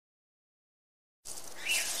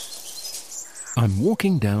I'm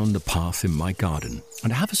walking down the path in my garden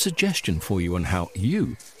and I have a suggestion for you on how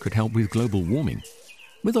you could help with global warming.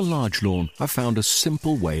 With a large lawn, I found a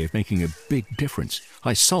simple way of making a big difference.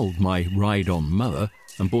 I sold my ride-on mower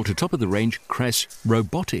and bought a top-of-the-range Cress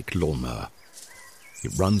robotic lawnmower.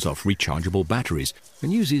 It runs off rechargeable batteries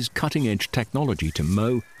and uses cutting-edge technology to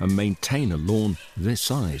mow and maintain a lawn this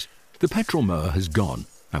size. The petrol mower has gone,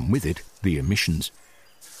 and with it, the emissions.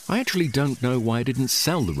 I actually don't know why I didn't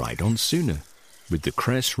sell the ride-on sooner. With the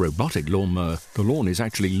Cress robotic lawnmower, the lawn is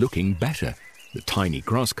actually looking better. The tiny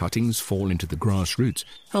grass cuttings fall into the grass roots,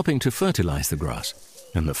 helping to fertilize the grass.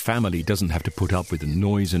 And the family doesn't have to put up with the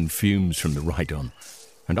noise and fumes from the ride-on.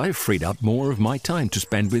 And I've freed up more of my time to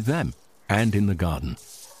spend with them and in the garden.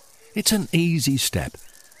 It's an easy step,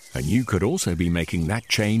 and you could also be making that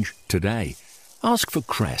change today. Ask for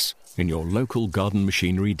Cress in your local garden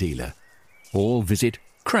machinery dealer, or visit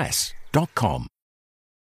cress.com.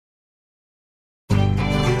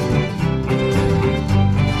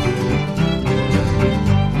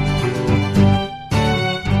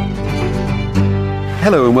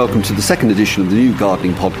 Hello and welcome to the second edition of the new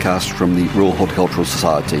gardening podcast from the Royal Horticultural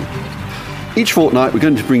Society. Each fortnight we're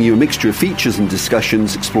going to bring you a mixture of features and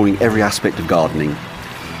discussions exploring every aspect of gardening.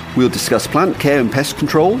 We'll discuss plant care and pest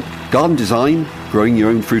control, garden design, growing your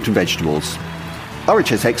own fruit and vegetables.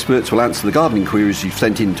 RHS experts will answer the gardening queries you've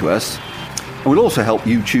sent in to us, and we'll also help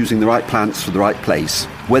you choosing the right plants for the right place,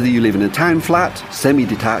 whether you live in a town flat,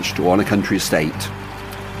 semi-detached or on a country estate.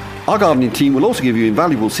 Our gardening team will also give you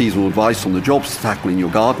invaluable seasonal advice on the jobs to tackle in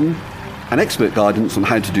your garden and expert guidance on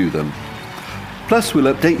how to do them. Plus,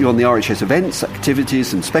 we'll update you on the RHS events,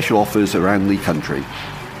 activities and special offers around the country.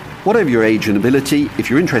 Whatever your age and ability, if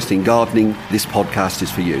you're interested in gardening, this podcast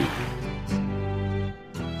is for you.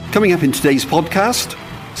 Coming up in today's podcast,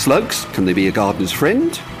 slugs, can they be a gardener's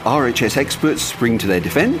friend? RHS experts spring to their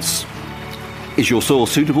defence. Is your soil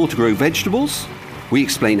suitable to grow vegetables? We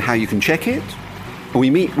explain how you can check it. And we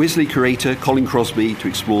meet Wisley curator Colin Crosby to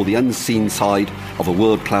explore the unseen side of a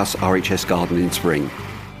world-class RHS garden in spring.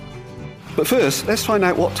 But first, let's find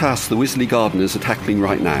out what tasks the Wisley gardeners are tackling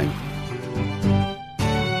right now.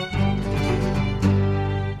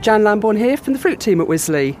 Jan Lambourne here from the fruit team at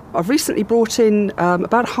Wisley. I've recently brought in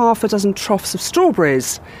about half a dozen troughs of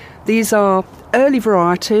strawberries. These are early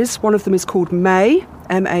varieties. One of them is called May,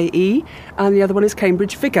 M-A-E, and the other one is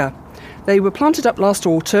Cambridge Vigour. They were planted up last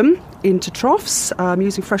autumn into troughs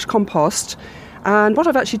using fresh compost, and what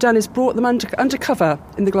I've actually done is brought them under cover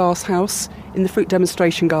in the glass house in the fruit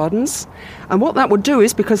demonstration gardens. And what that would do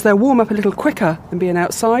is, because they'll warm up a little quicker than being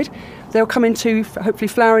outside, they'll come into hopefully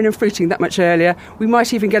flowering and fruiting that much earlier. We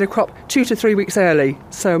might even get a crop 2 to 3 weeks early,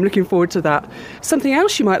 so I'm looking forward to that. Something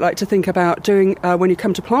else you might like to think about doing when you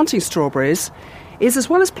come to planting strawberries is, as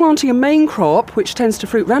well as planting a main crop, which tends to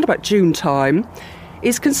fruit round about June time,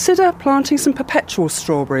 is consider planting some perpetual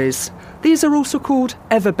strawberries. These are also called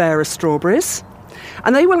everbearer strawberries,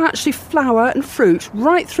 and they will actually flower and fruit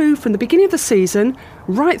right through from the beginning of the season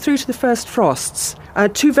right through to the first frosts.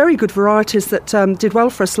 Two very good varieties that did well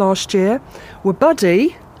for us last year were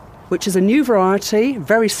Buddy, which is a new variety,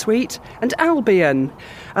 very sweet, and Albion.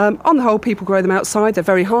 On the whole, people grow them outside. They're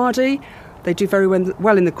very hardy. They do very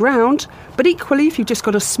well in the ground, but equally, if you've just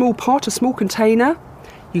got a small pot, a small container,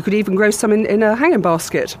 you could even grow some in a hanging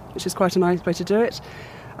basket, which is quite a nice way to do it.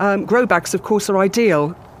 Grow bags, of course, are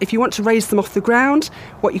ideal. If you want to raise them off the ground,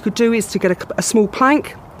 what you could do is to get a small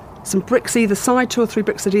plank, some bricks either side, 2 or 3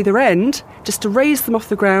 bricks at either end, just to raise them off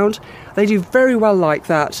the ground. They do very well like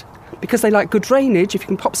that. Because they like good drainage, if you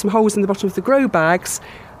can pop some holes in the bottom of the grow bags,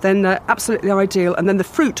 then they're absolutely ideal. And then the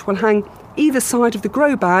fruit will hang either side of the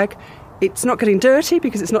grow bag. It's not getting dirty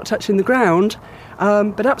because it's not touching the ground,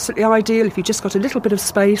 but absolutely ideal if you've just got a little bit of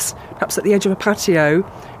space, perhaps at the edge of a patio,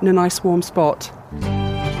 in a nice warm spot.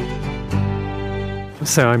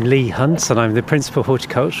 So I'm Lee Hunt and I'm the Principal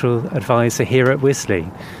Horticultural Advisor here at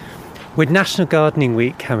Wisley. With National Gardening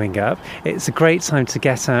Week coming up, it's a great time to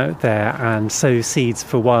get out there and sow seeds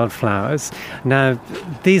for wildflowers. Now,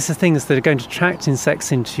 these are things that are going to attract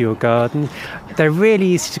insects into your garden. They're really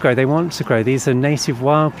easy to grow. They want to grow. These are native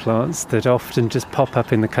wild plants that often just pop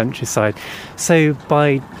up in the countryside. So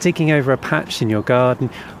by digging over a patch in your garden,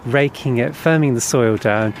 raking it, firming the soil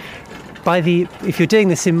down, if you're doing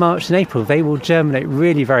this in March and April, they will germinate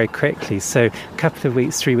really very quickly. So a couple of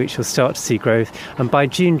weeks, 3 weeks, you'll start to see growth. And by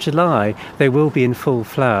June, July, they will be in full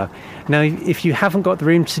flower. Now, if you haven't got the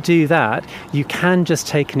room to do that, you can just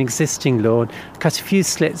take an existing lawn, cut a few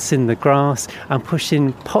slits in the grass and push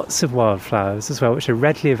in pots of wildflowers as well, which are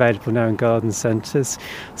readily available now in garden centres.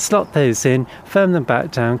 Slot those in, firm them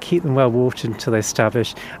back down, keep them well watered until they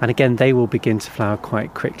establish. And again, they will begin to flower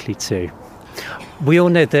quite quickly too. We all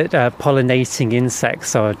know that pollinating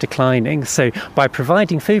insects are declining, so by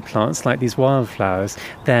providing food plants like these wildflowers,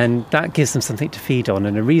 then that gives them something to feed on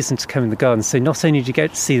and a reason to come in the garden. So not only do you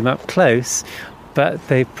get to see them up close, but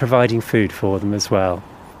they're providing food for them as well.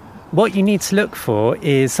 What you need to look for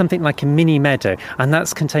is something like a mini meadow, and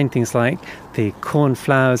that's contained things like the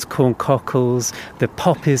cornflowers, corn cockles, the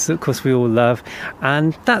poppies that of course we all love,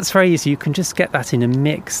 and that's very easy. You can just get that in a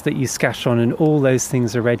mix that you scatter on, and all those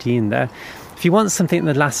things are already in there. If you want something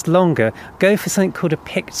that lasts longer, go for something called a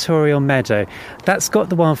pictorial meadow. That's got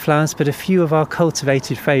the wildflowers, but a few of our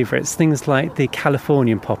cultivated favourites, things like the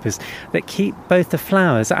Californian poppies, that keep both the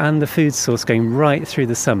flowers and the food source going right through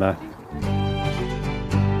the summer.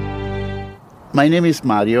 My name is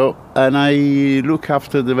Mario, and I look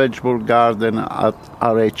after the vegetable garden at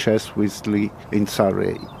RHS Wisley in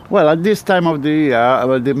Surrey. Well, at this time of the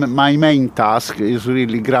year, my main task is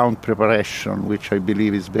really ground preparation, which I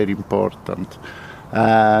believe is very important.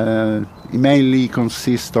 It mainly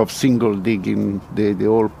consists of single digging the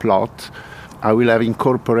whole plot. I will have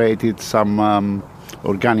incorporated some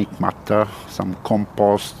organic matter, some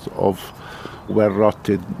compost of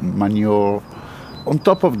well-rotted manure. On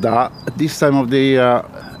top of that, at this time of the year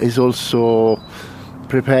is also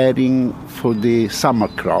preparing for the summer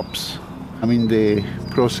crops. I'm in the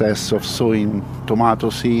process of sowing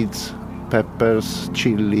tomato seeds, peppers,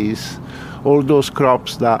 chilies, all those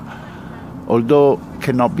crops that, although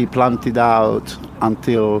cannot be planted out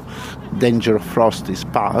until danger of frost is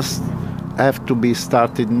past, have to be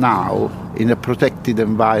started now in a protected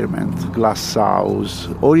environment, glass house,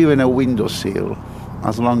 or even a windowsill,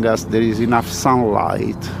 as long as there is enough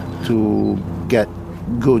sunlight to get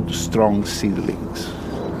good, strong seedlings.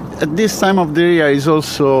 At this time of the year is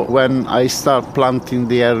also when I start planting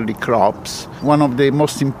the early crops. One of the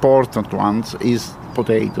most important ones is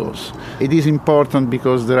potatoes. It is important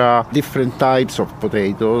because there are different types of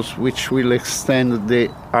potatoes which will extend the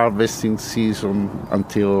harvesting season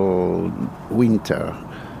until winter.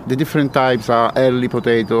 The different types are early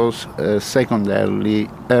potatoes, second early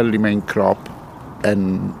main crop,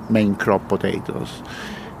 and main crop potatoes.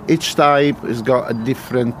 Each type has got a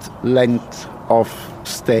different length of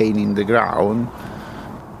staying in the ground,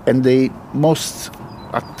 and the most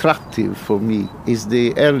attractive for me is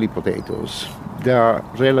the early potatoes. They are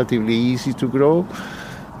relatively easy to grow.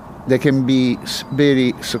 They can be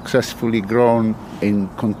very successfully grown in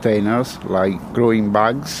containers like growing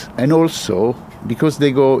bags, and also because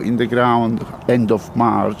they go in the ground end of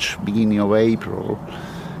March, beginning of April,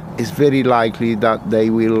 it's very likely that they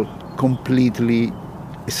will completely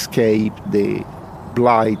escape the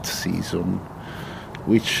blight season,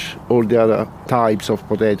 which all the other types of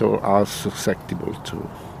potato are susceptible to.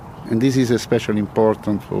 And this is especially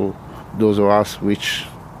important for those of us which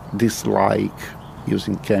dislike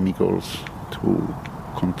using chemicals to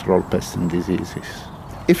control pests and diseases.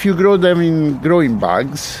 If you grow them in growing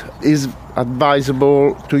bags, it's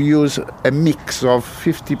advisable to use a mix of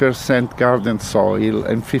 50% garden soil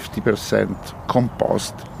and 50%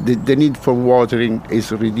 compost. The need for watering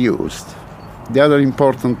is reduced. The other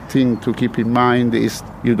important thing to keep in mind is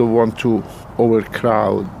you don't want to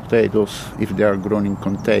overcrowd potatoes if they are grown in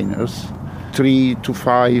containers. 3 to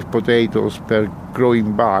 5 potatoes per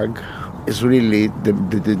growing bag is really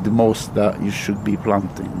the most that you should be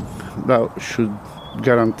planting. That should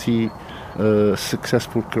guarantee a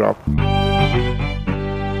successful crop.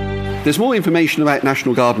 There's more information about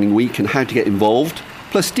National Gardening Week and how to get involved,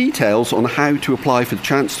 plus details on how to apply for the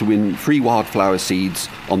chance to win free wildflower seeds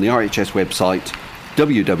on the RHS website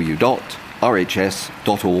www.rhs.org.uk.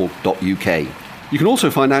 You can also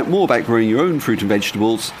find out more about growing your own fruit and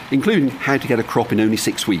vegetables, including how to get a crop in only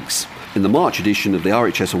 6 weeks, in the March edition of the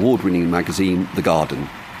RHS award-winning magazine, The Garden.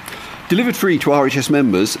 Delivered free to RHS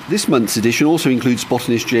members, this month's edition also includes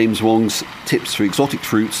botanist James Wong's tips for exotic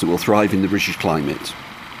fruits that will thrive in the British climate.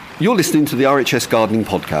 You're listening to the RHS Gardening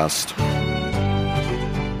Podcast.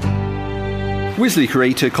 Wisley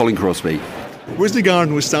curator Colin Crosby. Wisley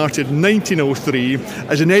Garden was started in 1903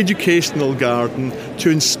 as an educational garden to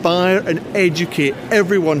inspire and educate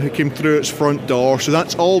everyone who came through its front door, so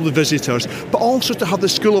that's all the visitors, but also to have the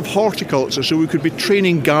School of Horticulture so we could be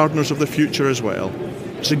training gardeners of the future as well.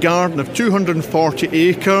 It's a garden of 240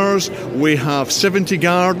 acres. We have 70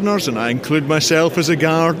 gardeners, and I include myself as a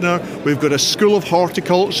gardener. We've got a School of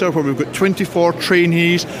Horticulture where we've got 24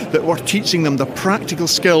 trainees that we're teaching them the practical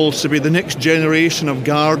skills to be the next generation of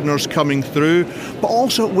gardeners coming through. But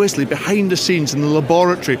also at Wisley, behind the scenes in the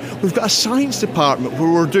laboratory, we've got a science department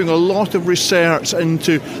where we're doing a lot of research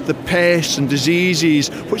into the pests and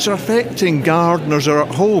diseases which are affecting gardeners or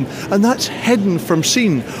at home, and that's hidden from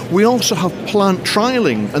seen. We also have plant trialling.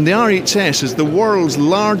 trialling, and the RHS is the world's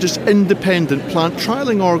largest independent plant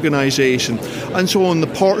trialling organisation. And so on the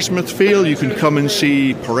Portsmouth Fair, you can come and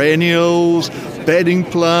see perennials, bedding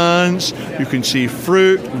plants, you can see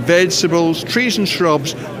fruit, vegetables, trees and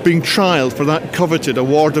shrubs being trialled for that coveted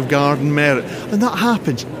Award of Garden Merit. And that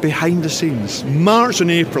happens behind the scenes. March and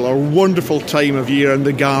April are a wonderful time of year in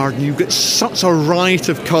the garden. You've got such a riot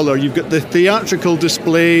of colour. You've got the theatrical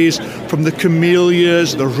displays from the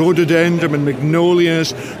camellias, the rhododendron and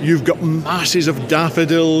magnolias. You've got masses of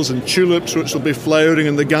daffodils and tulips which will be flowering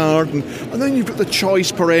in the garden. And then you've got the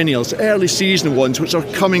choice perennials, early season ones, which are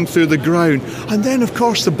coming through the ground. And then, of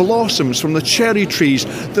course, the blossoms from the cherry trees.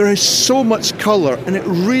 There is so much colour, and it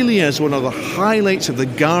really is one of the highlights of the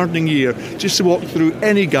gardening year, just to walk through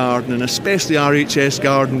any garden, and especially RHS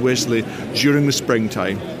Garden Wisley, during the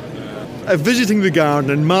springtime. Visiting the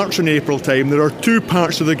garden in March and April time, there are two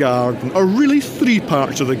parts of the garden, or really three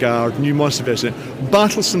parts of the garden you must visit.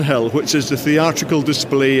 Battleston Hill, which is the theatrical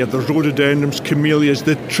display of the rhododendrons, camellias,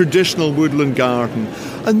 the traditional woodland garden.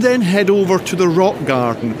 And then head over to the rock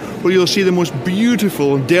garden, where you'll see the most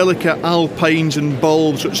beautiful and delicate alpines and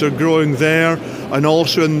bulbs which are growing there, and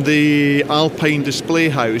also in the alpine display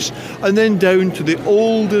house. And then down to the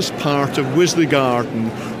oldest part of Wisley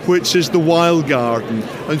Garden, which is the wild garden.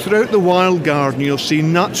 And throughout the wild garden you'll see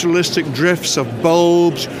naturalistic drifts of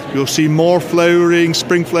bulbs, you'll see more flowering,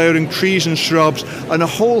 spring flowering trees and shrubs, and a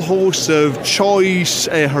whole host of choice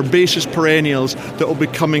herbaceous perennials that will be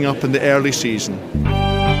coming up in the early season.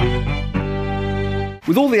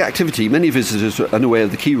 With all the activity, many visitors are unaware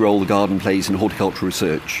of the key role the garden plays in horticultural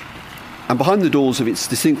research. And behind the doors of its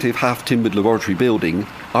distinctive half-timbered laboratory building,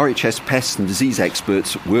 RHS pest and disease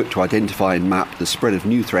experts work to identify and map the spread of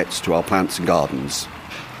new threats to our plants and gardens.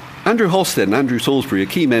 Andrew Hosted and Andrew Salisbury are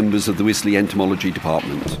key members of the Wisley Entomology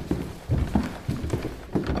Department.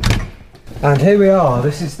 And here we are.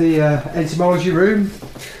 This is the entomology room.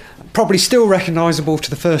 Probably still recognisable to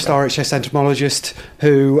the first RHS entomologist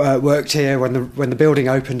who worked here when the building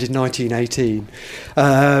opened in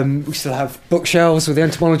 1918. We still have bookshelves with the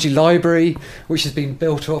entomology library, which has been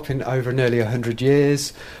built up in over nearly 100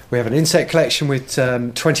 years. We have an insect collection with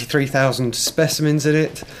 23,000 specimens in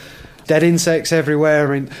it. Dead insects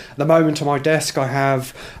everywhere. At the moment on my desk I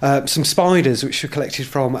have some spiders which were collected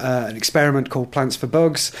from an experiment called Plants for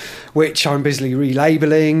Bugs, which I'm busily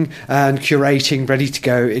relabelling and curating, ready to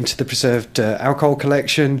go into the preserved alcohol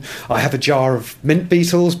collection. I have a jar of mint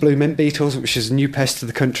beetles, blue mint beetles, which is a new pest to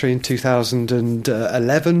the country in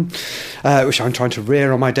 2011, which I'm trying to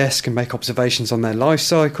rear on my desk and make observations on their life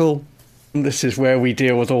cycle. This is where we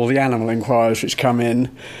deal with all the animal inquiries which come in.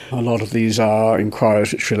 A lot of these are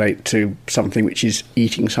inquiries which relate to something which is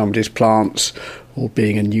eating somebody's plants or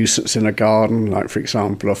being a nuisance in a garden, like, for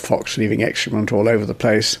example, a fox leaving excrement all over the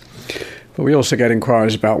place. But we also get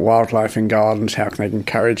inquiries about wildlife in gardens, how can they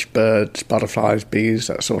encourage birds, butterflies, bees,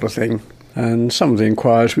 that sort of thing. And some of the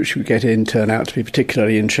inquiries which we get in turn out to be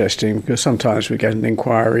particularly interesting, because sometimes we get an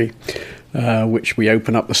inquiry which we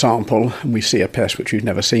open up the sample and we see a pest which we've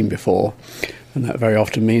never seen before, and that very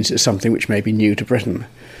often means it's something which may be new to Britain.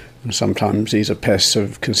 And sometimes these are pests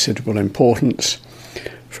of considerable importance.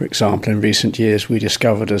 For example, in recent years we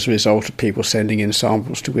discovered, as a result of people sending in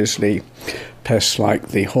samples to Wisley, pests like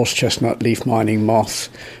the horse chestnut leaf mining moth,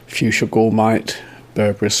 fuchsia gall mite,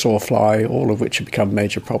 Berberis sawfly, all of which have become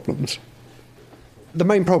major problems. The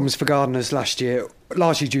main problems for gardeners last year,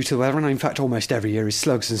 largely due to the weather, and in fact almost every year, is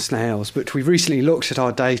slugs and snails. But we've recently looked at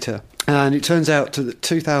our data, and it turns out that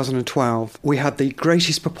 2012 we had the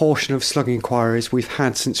greatest proportion of slug inquiries we've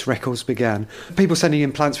had since records began. People sending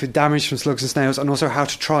in plants with damage from slugs and snails, and also how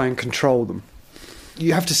to try and control them.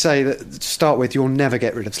 You have to say that, to start with, you'll never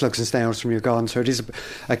get rid of slugs and snails from your garden, so it is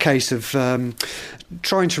a case of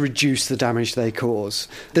trying to reduce the damage they cause.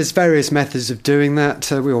 There's various methods of doing that.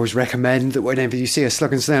 We always recommend that whenever you see a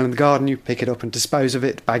slug and snail in the garden, you pick it up and dispose of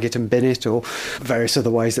it, bag it and bin it, or various other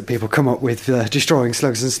ways that people come up with destroying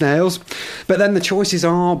slugs and snails. But then the choices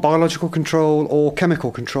are biological control or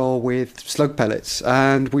chemical control with slug pellets,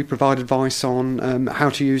 and we provide advice on how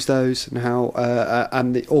to use those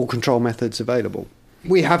and all control methods available.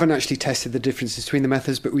 We haven't actually tested the differences between the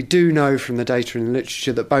methods, but we do know from the data in the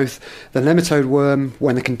literature that both the nematode worm,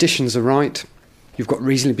 when the conditions are right, you've got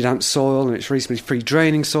reasonably damp soil and it's reasonably free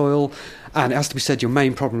draining soil, and it has to be said your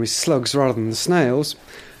main problem is slugs rather than the snails,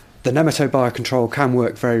 the nematode biocontrol can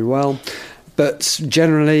work very well, but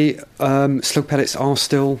generally slug pellets are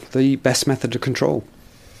still the best method of control.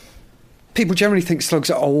 People generally think slugs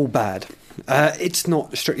are all bad. It's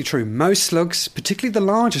not strictly true. Most slugs, particularly the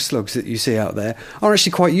larger slugs that you see out there, are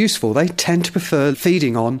actually quite useful. They tend to prefer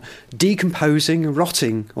feeding on decomposing,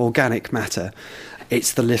 rotting organic matter.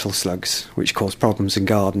 It's the little slugs which cause problems in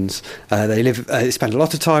gardens. They spend a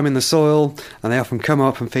lot of time in the soil, and they often come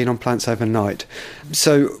up and feed on plants overnight.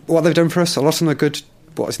 So what they've done for us, a lot of them are good,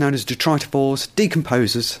 what is known as detritivores,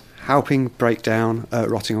 decomposers, helping break down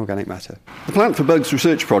rotting organic matter. The Plant for Bugs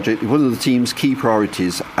research project is one of the team's key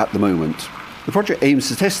priorities at the moment. The project aims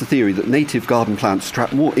to test the theory that native garden plants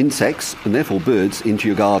attract more insects, and therefore birds, into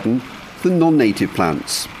your garden than non-native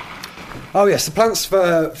plants. Oh yes, the Plants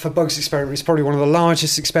for Bugs experiment is probably one of the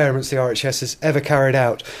largest experiments the RHS has ever carried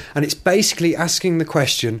out, and it's basically asking the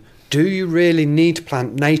question, do you really need to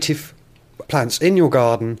plant native plants in your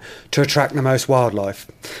garden to attract the most wildlife?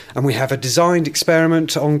 And we have a designed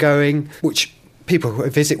experiment ongoing which people who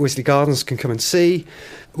visit Wisley Gardens can come and see,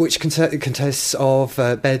 which consists of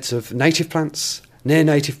beds of native plants, near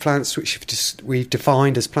native plants, which we've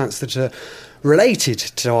defined as plants that are related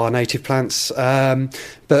to our native plants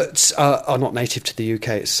but are not native to the UK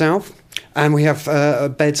itself. And we have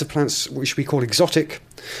beds of plants which we call exotic,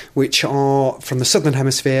 which are from the southern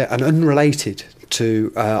hemisphere and unrelated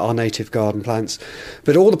to our native garden plants.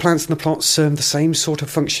 But all the plants in the plot serve the same sort of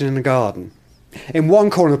function in a garden. In one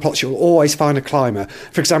corner of the plot, you'll always find a climber.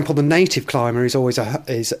 For example, the native climber is always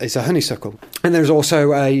a honeysuckle. And there's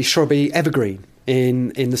also a shrubby evergreen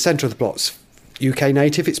in the centre of the plots. UK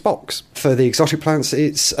native, it's box. For the exotic plants,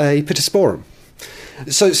 it's a pittosporum.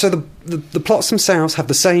 So the plots themselves have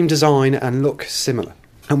the same design and look similar.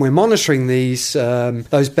 And we're monitoring those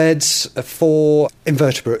beds for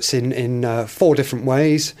invertebrates in 4 different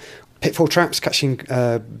ways. Pitfall traps, catching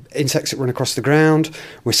insects that run across the ground.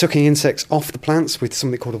 We're sucking insects off the plants with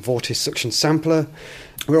something called a Vortis suction sampler.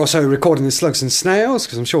 We're also recording the slugs and snails,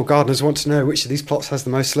 because I'm sure gardeners want to know which of these plots has the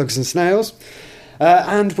most slugs and snails.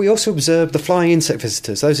 And we also observe the flying insect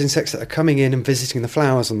visitors, those insects that are coming in and visiting the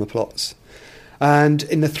flowers on the plots. And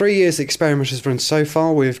in the 3 years the experiment has run so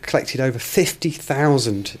far, we've collected over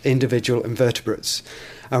 50,000 individual invertebrates.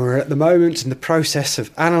 And we're at the moment in the process of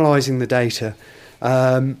analysing the data.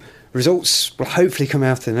 Results will hopefully come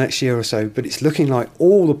out in the next year or so, but it's looking like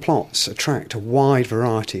all the plots attract a wide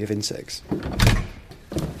variety of insects.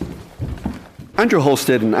 Andrew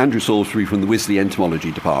Halstead and Andrew Salisbury from the Wisley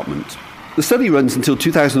Entomology Department. The study runs until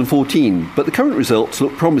 2014, but the current results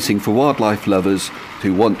look promising for wildlife lovers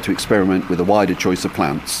who want to experiment with a wider choice of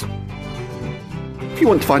plants. If you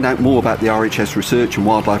want to find out more about the RHS research and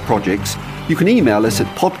wildlife projects, you can email us at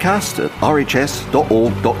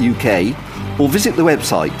podcast@rhs.org.uk or visit the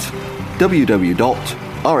website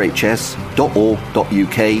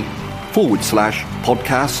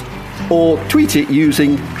www.rhs.org.uk/podcast or tweet it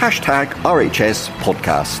using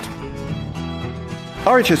 #RHSpodcast.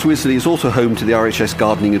 RHS Wisley is also home to the RHS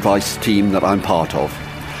Gardening Advice team that I'm part of.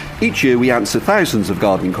 Each year we answer thousands of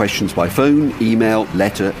gardening questions by phone, email,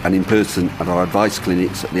 letter and in person at our advice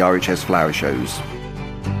clinics at the RHS flower shows.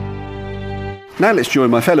 Now let's join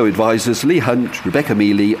my fellow advisors Lee Hunt, Rebecca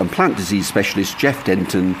Mealy and plant disease specialist Jeff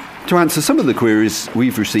Denton to answer some of the queries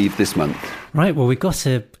we've received this month. Right, well, we got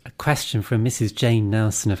a question from Mrs. Jane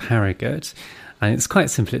Nelson of Harrogate, and it's quite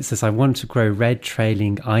simple. It says, I want to grow red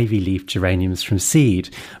trailing ivy leaf geraniums from seed,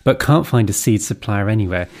 but can't find a seed supplier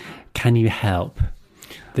anywhere. Can you help?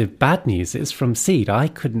 The bad news is from seed, I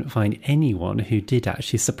couldn't find anyone who did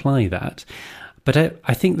actually supply that. But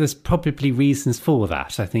I think there's probably reasons for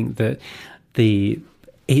that. I think that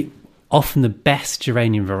often the best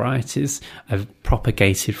geranium varieties are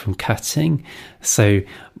propagated from cutting. So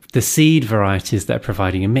the seed varieties that are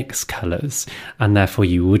providing a mixed colours, and therefore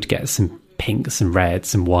you would get some pinks and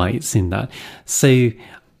reds and whites in that. So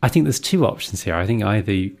I think there's 2 options here. I think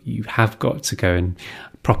either you have got to go and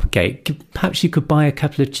propagate. Perhaps you could buy a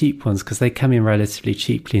couple of cheap ones because they come in relatively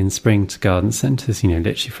cheaply in spring to garden centres,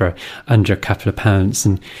 literally for under a couple of pounds.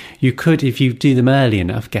 And you could, if you do them early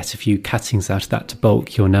enough, get a few cuttings out of that to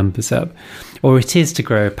bulk your numbers up. Or it is to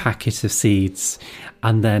grow a packet of seeds,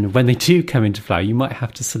 and then when they do come into flower, you might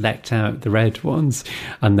have to select out the red ones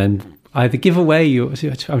and then either give away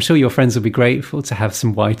I'm sure your friends will be grateful to have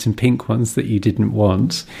some white and pink ones that you didn't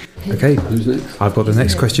want. Okay, who's next? I've got the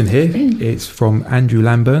next question here. It's from Andrew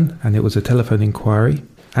Lamburn, and it was a telephone inquiry.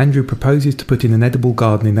 Andrew proposes to put in an edible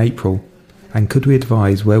garden in April, and could we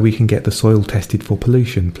advise where we can get the soil tested for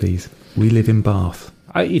pollution, please? We live in Bath.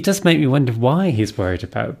 It does make me wonder why he's worried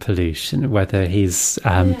about pollution, whether he's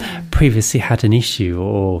previously had an issue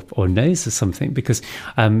or knows of something, because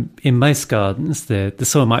in most gardens the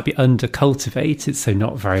soil might be under-cultivated, so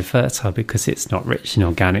not very fertile because it's not rich in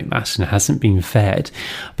organic matter and hasn't been fed.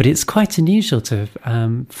 But it's quite unusual to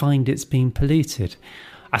find it's been polluted.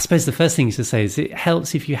 I suppose the first thing to say is it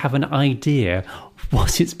helps if you have an idea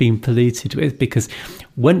what it's been polluted with, because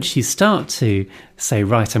once you start to say,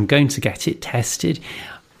 right, I'm going to get it tested,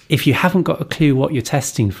 if you haven't got a clue what you're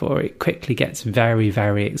testing for, it quickly gets very,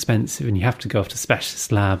 very expensive and you have to go off to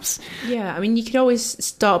specialist labs. Yeah, I mean, you could always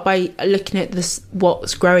start by looking at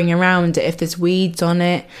what's growing around it, if there's weeds on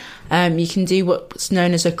it. You can do what's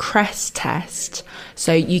known as a crest test.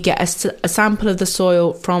 So you get a sample of the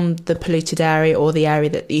soil from the polluted area or the area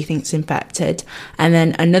that you think is infected, and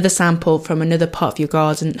then another sample from another part of your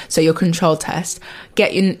garden. So your control test.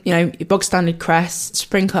 Get your bog standard crest,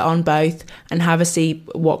 sprinkle it on both, and have a see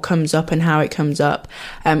what comes up and how it comes up.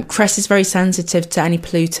 Crest is very sensitive to any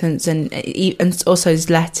pollutants, and also as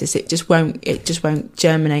lettuce, it just won't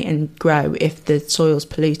germinate and grow if the soil's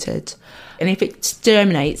polluted. And if it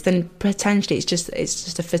germinates, then potentially it's just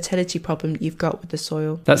a fertility problem you've got with the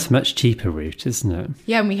soil. That's a much cheaper route, isn't it?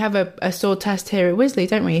 Yeah, and we have a soil test here at Wisley,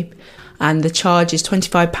 don't we? And the charge is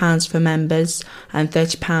 £25 for members and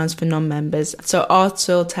 £30 for non-members. So our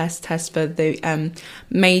soil test tests for the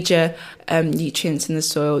major nutrients in the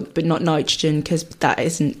soil, but not nitrogen, because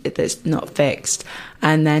that's not fixed.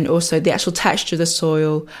 And then also the actual texture of the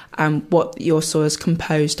soil and what your soil is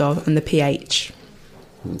composed of, and the pH.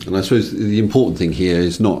 And I suppose the important thing here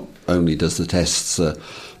is not only does the tests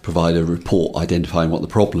provide a report identifying what the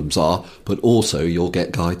problems are, but also you'll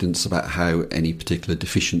get guidance about how any particular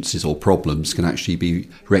deficiencies or problems can actually be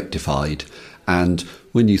rectified. And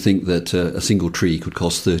when you think that a single tree could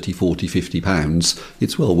cost 30, 40, 50 pounds,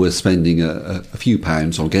 it's well worth spending a few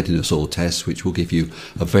pounds on getting a soil test, which will give you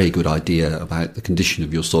a very good idea about the condition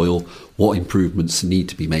of your soil, what improvements need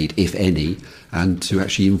to be made, if any, and to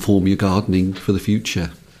actually inform your gardening for the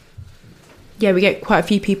future. Yeah, we get quite a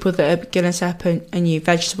few people that are going to set up a new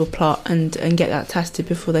vegetable plot and get that tested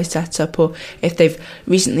before they set up, or if they've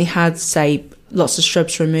recently had, say, lots of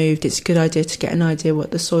shrubs removed, it's a good idea to get an idea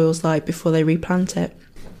what the soil's like before they replant it.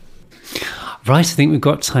 Right, I think we've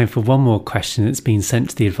got time for one more question that's been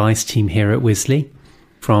sent to the advice team here at Wisley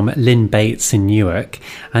from Lynn Bates in Newark,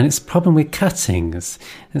 and it's a problem with cuttings.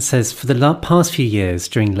 It says, for the past few years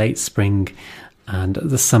during late spring and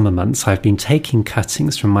the summer months, I've been taking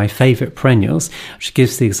cuttings from my favourite perennials, which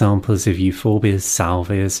gives the examples of euphorbias,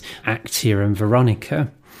 salvias, actea and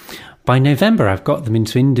veronica. By November, I've got them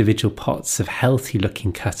into individual pots of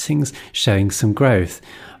healthy-looking cuttings showing some growth.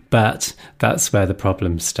 But that's where the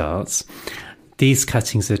problem starts. These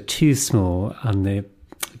cuttings are too small and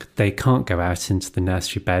they can't go out into the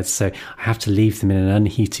nursery beds, so I have to leave them in an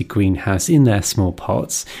unheated greenhouse in their small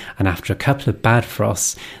pots, and after a couple of bad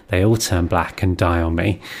frosts, they all turn black and die on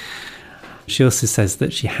me. She also says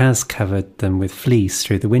that she has covered them with fleece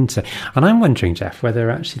through the winter. And I'm wondering, Jeff, whether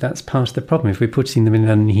actually that's part of the problem. If we're putting them in an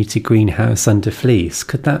unheated greenhouse under fleece,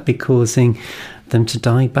 could that be causing them to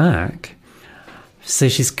die back? So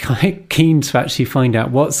she's quite keen to actually find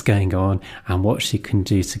out what's going on and what she can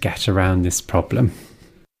do to get around this problem.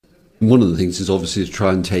 One of the things is obviously to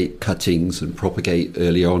try and take cuttings and propagate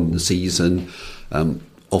early on in the season.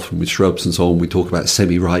 Often with shrubs and so on, we talk about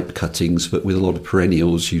semi-ripe cuttings, but with a lot of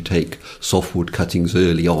perennials, you take softwood cuttings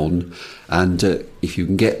early on. And if you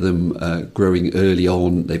can get them growing early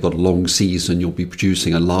on, they've got a long season, you'll be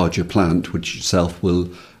producing a larger plant, which itself will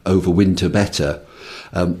overwinter better.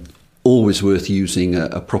 Always worth using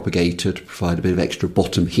a propagator to provide a bit of extra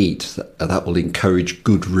bottom heat. That will encourage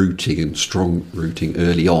good rooting and strong rooting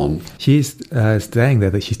early on. She's saying there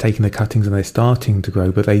that she's taking the cuttings and they're starting to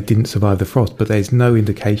grow, but they didn't survive the frost. But there's no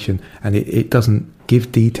indication, and it doesn't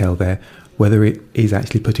give detail there, whether it is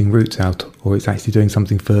actually putting roots out or it's actually doing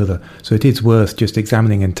something further. So it is worth just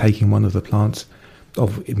examining and taking one of the plants,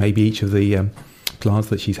 of maybe each of the plants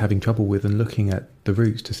that she's having trouble with, and looking at the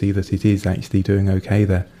roots to see that it is actually doing okay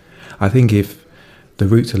there. I think if the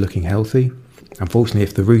roots are looking healthy, unfortunately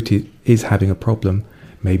if the root is having a problem,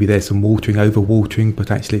 maybe there's some watering, over-watering, but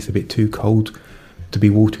actually it's a bit too cold to be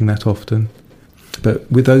watering that often. But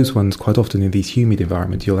with those ones, quite often in these humid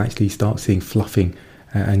environments, you'll actually start seeing fluffing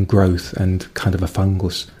and growth and kind of a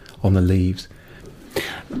fungus on the leaves.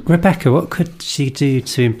 Rebecca, what could she do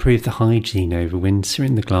to improve the hygiene over winter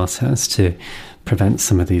in the glasshouse to prevent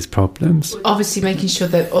some of these problems? Obviously making sure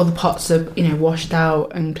that all the pots are washed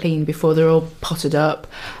out and clean before they're all potted up.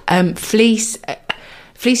 Fleece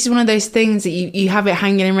fleece is one of those things that you have it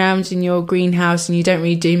hanging around in your greenhouse and you don't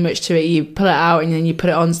really do much to it. You pull it out and then you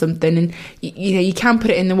put it on something, and you can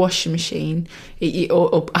put it in the washing machine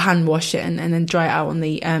or hand wash it and then dry it out on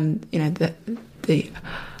the the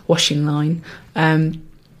washing line.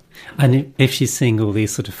 And if she's seeing all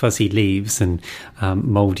these sort of fuzzy leaves and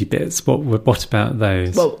mouldy bits, what about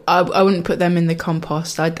those? Well, I wouldn't put them in the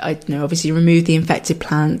compost. I'd obviously remove the infected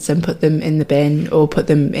plants and put them in the bin, or put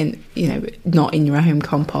them in, not in your home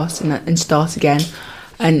compost, and start again,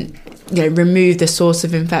 and remove the source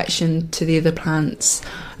of infection to the other plants,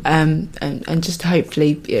 and just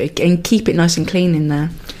hopefully and keep it nice and clean in there.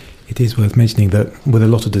 It is worth mentioning that with a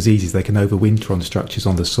lot of diseases, they can overwinter on structures,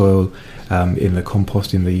 on the soil, in the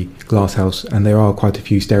compost, in the glasshouse, and there are quite a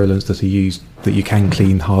few sterilants that are used that you can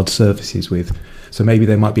clean hard surfaces with. So maybe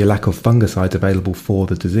there might be a lack of fungicides available for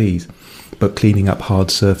the disease, but cleaning up hard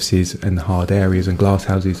surfaces and hard areas and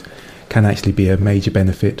glasshouses can actually be a major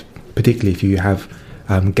benefit, particularly if you have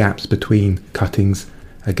gaps between cuttings,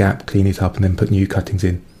 a gap, clean it up and then put new cuttings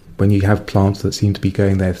in. When you have plants that seem to be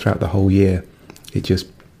going there throughout the whole year, it just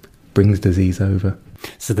brings disease over.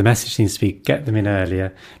 So the message seems to be get them in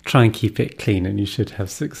earlier, try and keep it clean, and you should have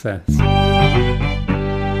success.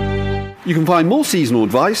 You can find more seasonal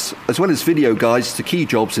advice as well as video guides to key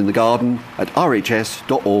jobs in the garden at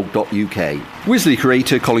rhs.org.uk. Wisley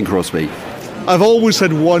creator Colin Crosby. I've always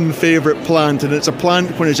had one favourite plant, and it's a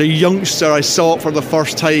plant when as a youngster I saw it for the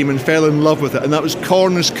first time and fell in love with it, and that was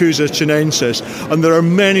Cornus Cousa chinensis. And there are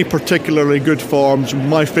many particularly good forms.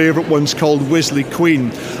 My favourite one's called Wisley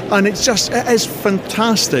Queen, and it is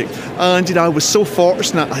fantastic. And I was so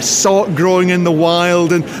fortunate, I saw it growing in the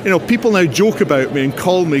wild, and people now joke about me and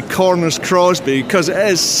call me Cornus Crosby because it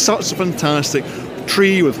is such a fantastic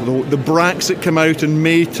tree with the bracts that come out in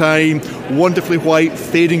May time, wonderfully white,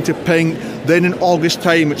 fading to pink. Then in August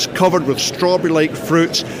time it's covered with strawberry-like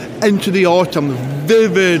fruits. Into the autumn,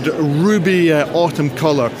 vivid ruby autumn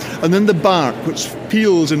colour. And then the bark, which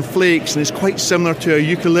peels and flakes and is quite similar to a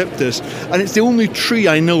eucalyptus. And it's the only tree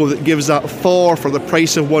I know that gives that 4 for the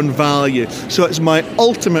price of 1 value. So it's my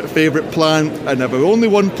ultimate favourite plant, and if I have only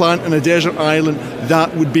one plant in a desert island,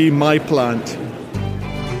 that would be my plant.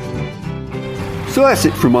 So that's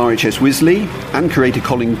it from RHS Wisley and curator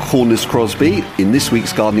Colin Cornus Crosby in this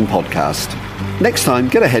week's gardening podcast. Next time,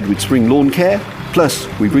 get ahead with spring lawn care, plus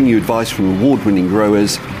we bring you advice from award-winning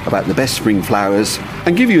growers about the best spring flowers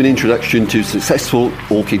and give you an introduction to successful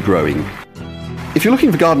orchid growing. If you're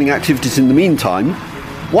looking for gardening activities in the meantime,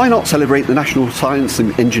 why not celebrate the National Science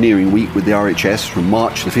and Engineering Week with the RHS from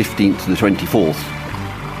March the 15th to the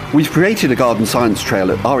 24th? We've created a garden science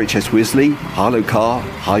trail at RHS Wisley, Harlow Carr,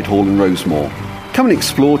 Hyde Hall and Rosemore. Come and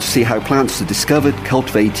explore to see how plants are discovered,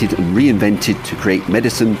 cultivated and reinvented to create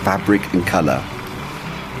medicine, fabric and colour.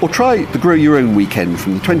 Or try the Grow Your Own weekend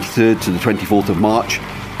from the 23rd to the 24th of March,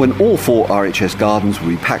 when all 4 RHS gardens will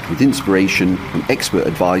be packed with inspiration and expert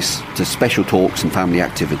advice to special talks and family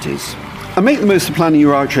activities. And make the most of planning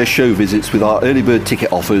your RHS show visits with our early bird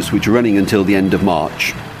ticket offers, which are running until the end of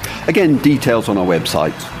March. Again, details on our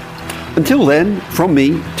website. Until then, from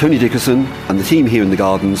me, Tony Dickerson, and the team here in the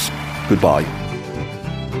gardens, goodbye.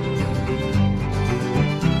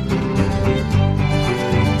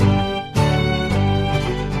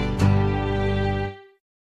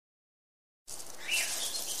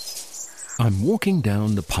 I'm walking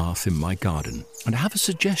down the path in my garden, and I have a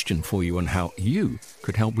suggestion for you on how you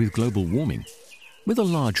could help with global warming. With a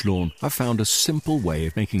large lawn, I found a simple way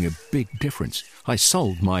of making a big difference. I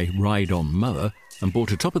sold my ride-on mower and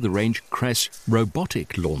bought a top-of-the-range Cress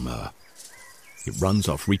robotic lawnmower. It runs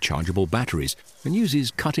off rechargeable batteries and uses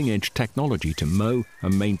cutting-edge technology to mow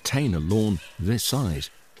and maintain a lawn this size.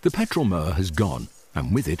 The petrol mower has gone,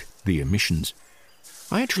 and with it, the emissions.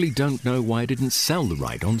 I actually don't know why I didn't sell the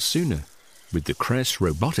ride-on sooner. With the Cress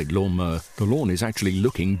robotic lawnmower, the lawn is actually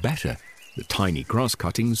looking better. The tiny grass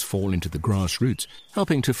cuttings fall into the grass roots,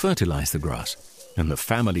 helping to fertilize the grass. And the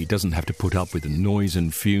family doesn't have to put up with the noise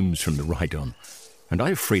and fumes from the ride-on. And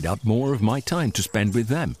I've freed up more of my time to spend with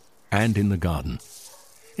them and in the garden.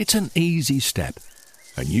 It's an easy step,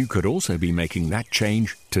 and you could also be making that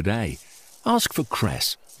change today. Ask for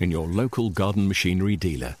Cress in your local garden machinery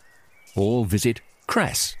dealer, or visit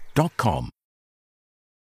cress.com.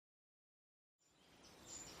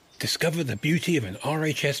 Discover the beauty of an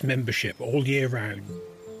RHS membership all year round.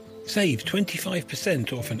 Save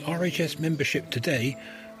 25% off an RHS membership today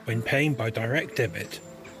when paying by direct debit.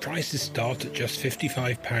 Prices start at just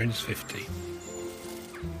 £55.50.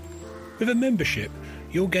 With a membership,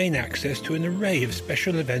 you'll gain access to an array of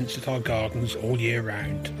special events at our gardens all year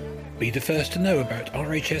round. Be the first to know about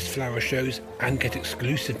RHS flower shows and get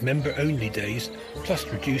exclusive member-only days, plus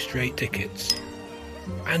reduced rate tickets.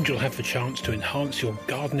 And you'll have the chance to enhance your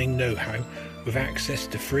gardening know-how with access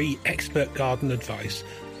to free expert garden advice,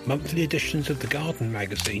 monthly editions of the Garden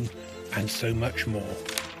magazine, and so much more.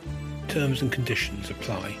 Terms and conditions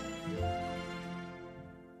apply.